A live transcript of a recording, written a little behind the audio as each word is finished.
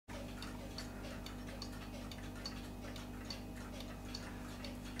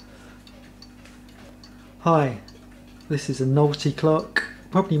Hi, this is a novelty clock,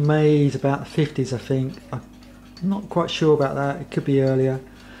 probably made about the 50s I think. I'm not quite sure about that, it could be earlier.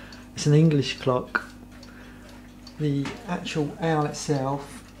 It's an English clock. The actual owl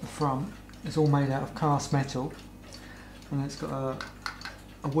itself, the front, is all made out of cast metal and it's got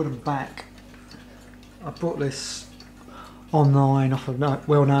a wooden back. I bought this online off a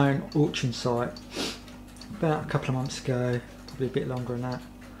well-known auction site about a couple of months ago, probably a bit longer than that.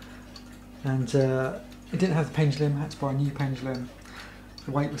 And it didn't have the pendulum, I had to buy a new pendulum.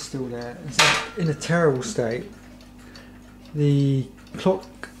 The weight was still there. It's in a terrible state. The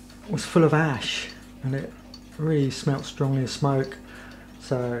clock was full of ash and it really smelt strongly of smoke.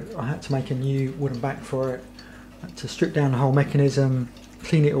 So I had to make a new wooden back for it. I had to strip down the whole mechanism,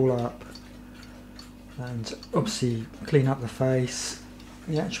 clean it all up, and obviously clean up the face.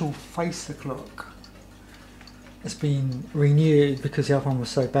 The actual face of the clock has been renewed because the other one was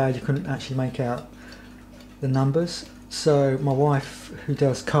so bad you couldn't actually make out the numbers. So my wife, who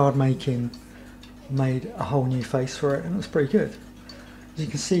does card making, made a whole new face for it and it was pretty good. As you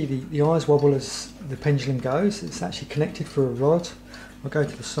can see, the eyes wobble as the pendulum goes. It's actually connected through a rod. I'll go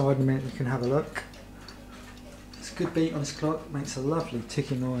to the side in a minute, you can have a look. It's a good beat on this clock, it makes a lovely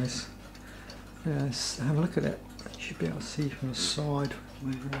ticking noise. Yeah, let's have a look at it. You should be able to see from the side,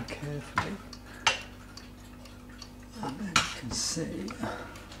 moving it carefully. And then you can see,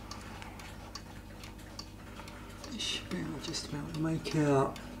 you should be able to just about make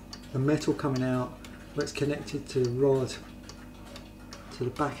out the metal coming out where it's connected to the rod to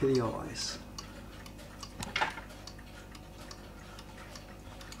the back of the eyes.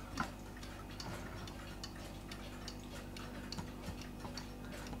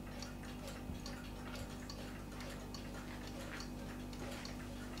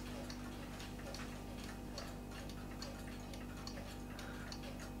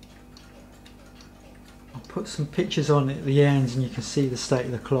 Put some pictures on at the ends and you can see the state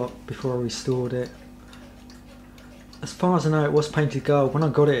of the clock before I restored it. As far as I know, it was painted gold. When I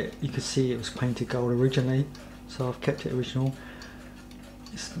got it, you could see it was painted gold originally, so I've kept it original.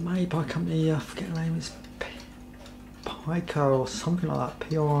 It's made by a company, I forget the name, it's Paico or something like that,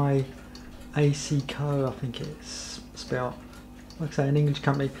 P-I-A-C-Co I think it's spelled. Like I say, an English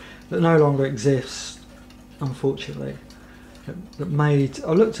company that no longer exists, unfortunately. That made,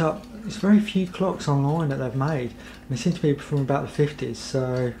 I looked up, there's very few clocks online that they've made, and they seem to be from about the 50s,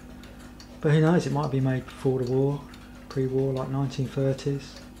 so, but who knows, it might be made before the war, pre-war, like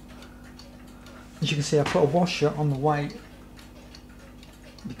 1930s. As you can see, I put a washer on the weight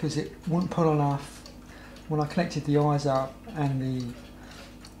because it wouldn't pull enough. When I connected the eyes up and the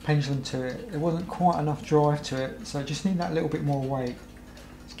pendulum to it, there wasn't quite enough drive to it, so I just need that little bit more weight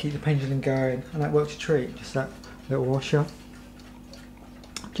to keep the pendulum going, and that works a treat, just that little washer.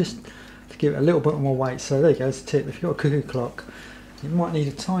 Just to give it a little bit more weight. So there you go, it's a tip. If you've got a cuckoo clock, you might need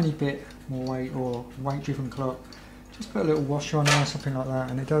a tiny bit more weight, or weight driven clock. Just put a little washer on there or something like that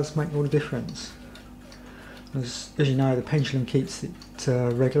and it does make all the difference. As you know, the pendulum keeps it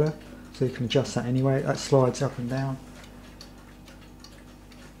regular, so you can adjust that anyway. That slides up and down.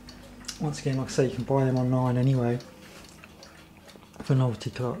 Once again, like I say, you can buy them online anyway for novelty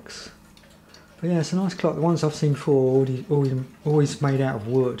clocks. But yeah, it's a nice clock. The ones I've seen before always made out of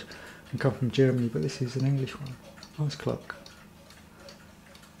wood and come from Germany, but this is an English one. Nice clock.